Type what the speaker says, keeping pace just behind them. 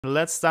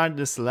Let's start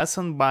this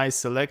lesson by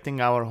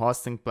selecting our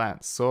hosting plan.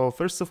 So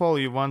first of all,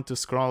 you want to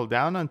scroll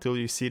down until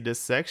you see this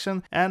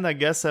section, and I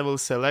guess I will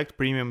select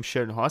premium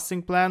shared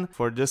hosting plan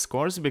for this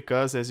course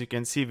because as you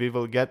can see we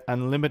will get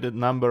unlimited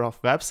number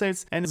of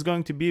websites, and it's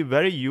going to be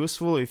very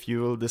useful if you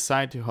will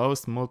decide to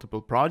host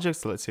multiple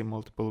projects, let's say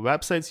multiple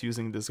websites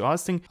using this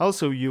hosting.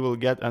 Also you will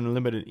get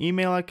unlimited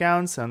email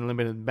accounts,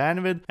 unlimited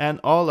bandwidth, and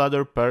all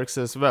other perks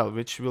as well,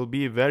 which will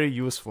be very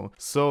useful.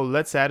 So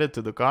let's add it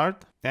to the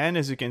cart. And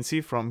as you can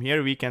see from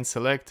here, we can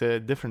select a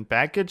different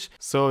package.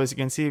 So as you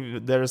can see,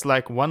 there's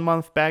like 1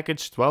 month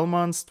package, 12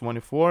 months,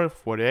 24,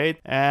 48.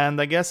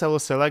 And I guess I will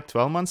select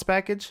 12 months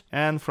package.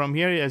 And from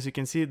here, as you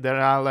can see, there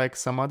are like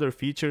some other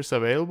features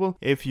available.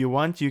 If you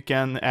want, you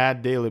can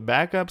add daily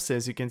backups.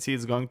 As you can see,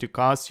 it's going to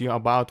cost you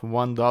about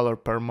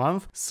 $1 per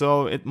month.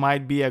 So it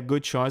might be a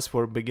good choice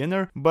for a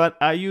beginner, but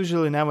I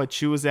usually never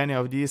choose any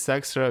of these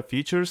extra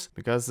features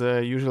because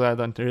usually I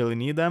don't really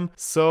need them.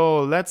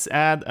 So let's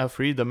add a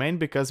free domain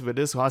because with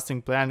this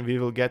hosting plan we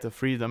will get a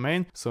free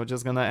domain. So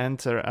just gonna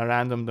enter a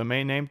random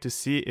domain name to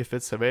see if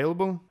it's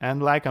available.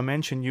 And like I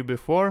mentioned you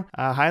before,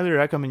 I highly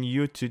recommend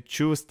you to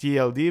choose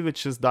TLD,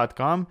 which is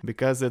 .com,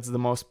 because it's the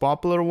most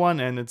popular one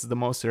and it's the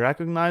most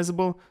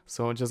recognizable.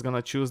 So just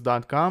gonna choose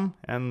 .com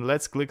and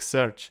let's click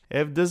search.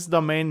 If this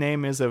domain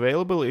name is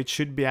available, it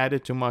should be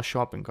added to my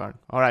shopping cart.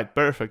 Alright,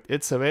 perfect,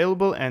 it's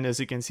available, and as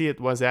you can see it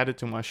was added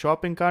to my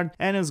shopping cart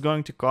and it's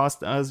going to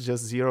cost us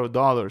just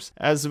 $0.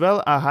 As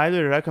well, I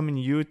highly recommend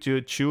you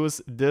to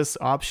choose this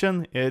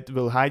option. It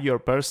will hide your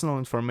personal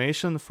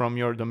information from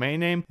your domain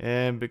name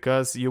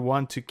because you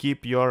want to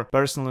keep your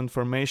personal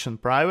information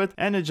private,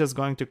 and it's just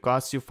going to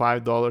cost you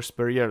 $5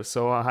 per year.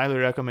 So I highly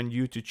recommend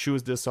you to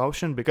choose this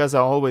option because I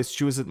always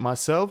choose it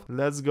myself.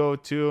 Let's go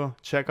to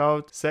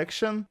checkout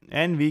section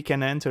and we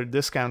can enter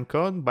discount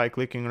code by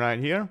clicking right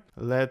here.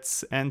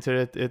 Let's enter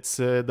it, it's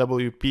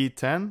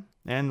WP10,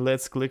 and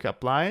let's click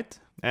apply it.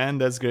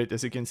 And that's great.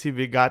 As you can see,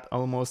 we got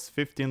almost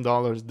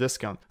 $15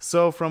 discount.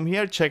 So from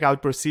here,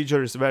 checkout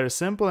procedure is very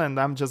simple, and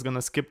I'm just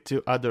gonna skip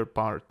to other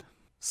part.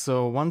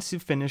 So once you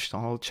finished the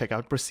whole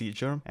checkout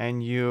procedure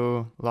and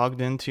you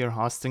logged into your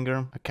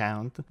Hostinger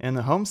account, in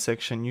the home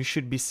section you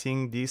should be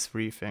seeing these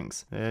three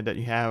things. That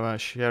you have a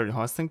shared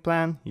hosting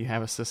plan, you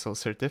have a SSL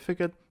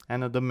certificate,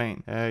 and a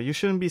domain. You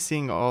shouldn't be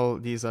seeing all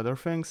these other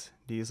things.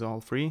 These are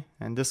all free,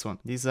 and this one.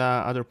 These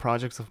are other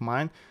projects of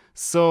mine.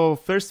 So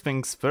first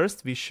things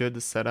first, we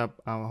should set up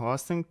our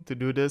hosting. To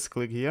do this,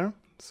 click here.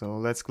 So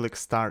let's click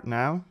start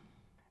now.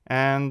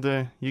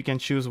 And you can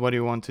choose what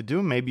you want to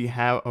do. Maybe you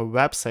have a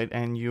website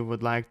and you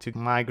would like to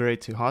migrate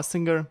to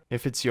Hostinger.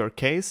 If it's your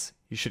case,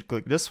 you should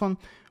click this one.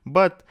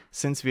 But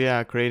since we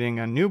are creating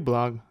a new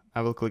blog,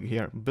 I will click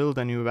here, build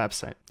a new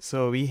website.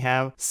 So we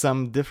have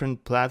some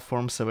different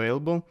platforms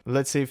available.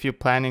 Let's say if you're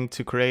planning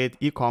to create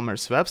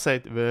e-commerce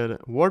website with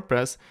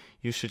WordPress,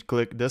 you should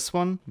click this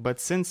one. But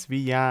since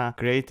we are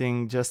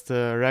creating just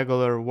a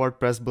regular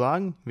WordPress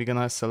blog, we're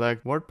gonna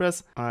select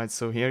WordPress. All right,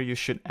 so here you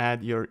should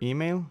add your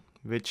email,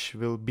 which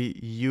will be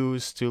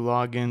used to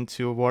log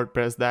into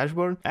WordPress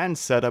dashboard, and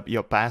set up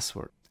your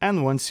password.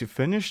 And once you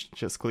finish,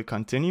 just click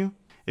continue.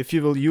 If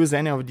you will use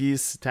any of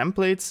these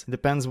templates,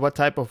 depends what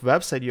type of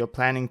website you're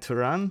planning to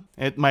run.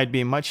 It might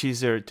be much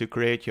easier to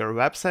create your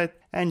website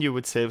and you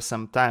would save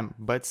some time.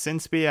 But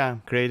since we are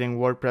creating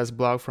WordPress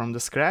blog from the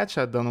scratch,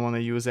 I don't want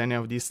to use any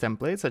of these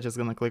templates. I'm just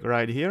gonna click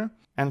right here.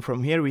 And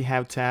from here we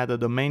have to add a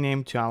domain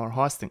name to our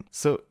hosting.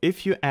 So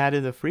if you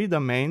added a free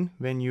domain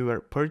when you were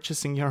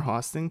purchasing your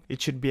hosting,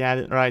 it should be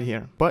added right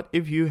here. But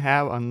if you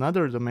have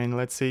another domain,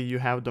 let's say you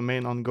have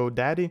domain on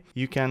GoDaddy,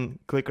 you can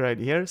click right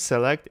here,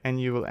 select,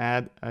 and you will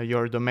add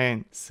your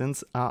domain.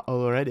 Since I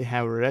already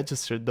have a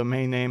registered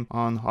domain name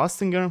on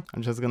Hostinger,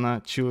 I'm just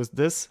gonna choose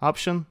this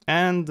option,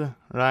 and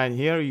right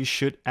here you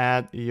should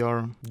add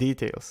your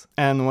details.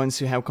 And once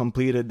you have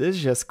completed this,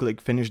 just click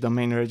finish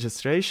domain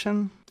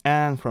registration.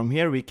 And from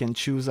here we can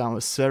choose our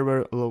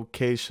server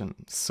location.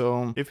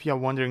 So if you're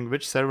wondering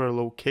which server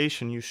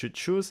location you should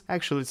choose,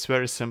 actually it's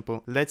very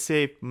simple. Let's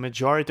say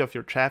majority of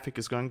your traffic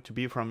is going to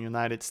be from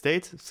United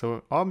States.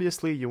 So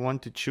obviously you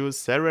want to choose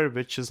server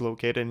which is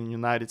located in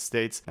United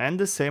States. And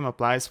the same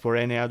applies for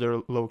any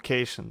other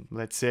location.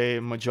 Let's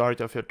say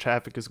majority of your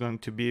traffic is going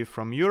to be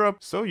from Europe.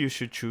 So you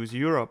should choose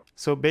Europe.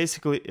 So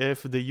basically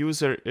if the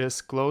user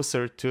is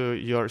closer to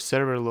your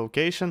server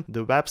location,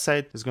 the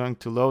website is going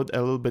to load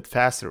a little bit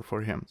faster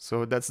for him.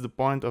 So that's the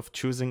point of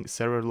choosing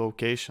server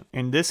location.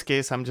 In this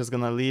case, I'm just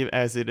gonna leave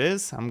as it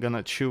is. I'm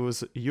gonna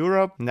choose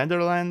Europe,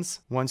 Netherlands.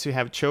 Once you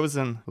have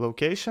chosen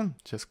location,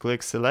 just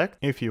click select.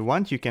 If you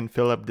want, you can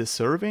fill up this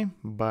survey,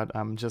 but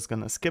I'm just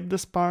gonna skip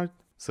this part.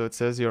 So it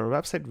says your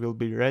website will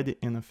be ready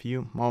in a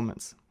few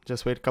moments.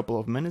 Just wait a couple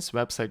of minutes.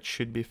 Website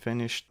should be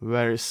finished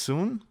very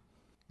soon.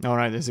 All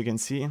right, as you can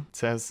see, it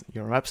says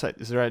your website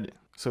is ready.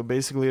 So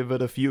basically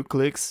with a few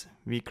clicks,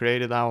 we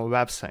created our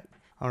website.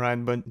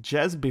 Alright, but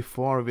just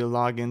before we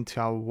log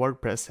into our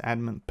WordPress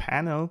admin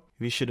panel,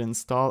 we should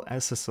install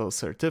SSL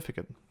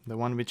Certificate, the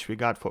one which we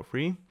got for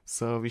free.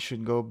 So we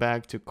should go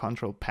back to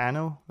Control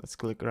Panel. Let's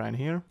click right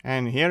here.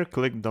 And here,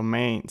 click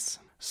Domains.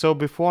 So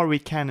before we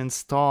can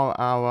install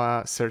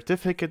our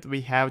certificate,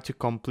 we have to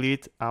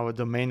complete our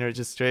domain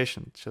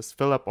registration. Just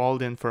fill up all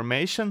the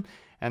information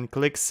and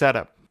click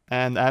setup.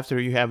 And after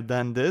you have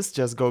done this,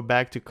 just go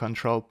back to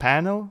control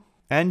panel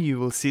and you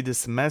will see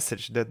this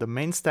message, the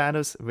domain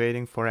status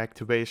waiting for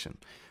activation.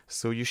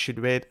 So you should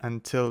wait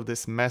until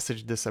this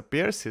message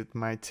disappears. It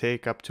might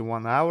take up to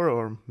 1 hour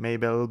or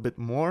maybe a little bit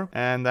more.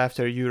 And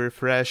after you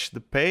refresh the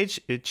page,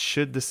 it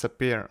should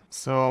disappear.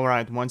 So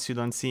alright, once you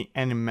don't see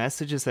any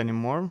messages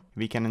anymore,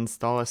 we can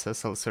install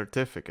SSL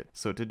Certificate.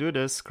 So to do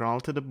this, scroll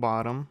to the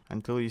bottom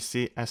until you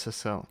see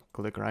SSL.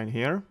 Click right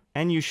here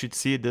and you should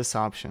see this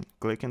option.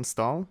 Click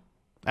install.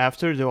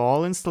 After the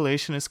all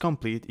installation is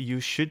complete,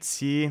 you should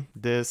see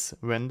this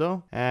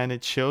window and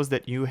it shows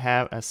that you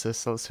have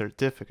SSL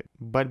certificate.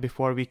 But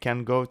before we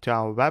can go to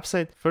our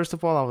website, first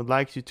of all, I would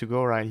like you to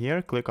go right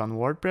here, click on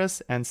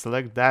WordPress and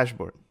select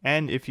dashboard.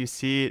 And if you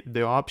see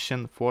the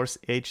option force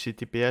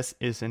HTTPS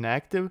is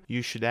inactive,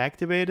 you should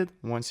activate it.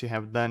 Once you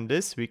have done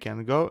this, we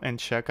can go and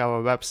check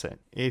our website.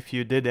 If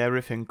you did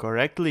everything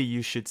correctly,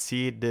 you should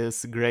see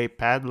this gray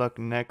padlock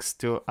next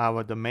to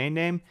our domain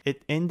name.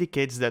 It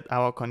indicates that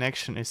our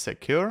connection is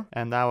secure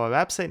and our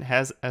website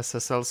has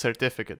SSL certificate.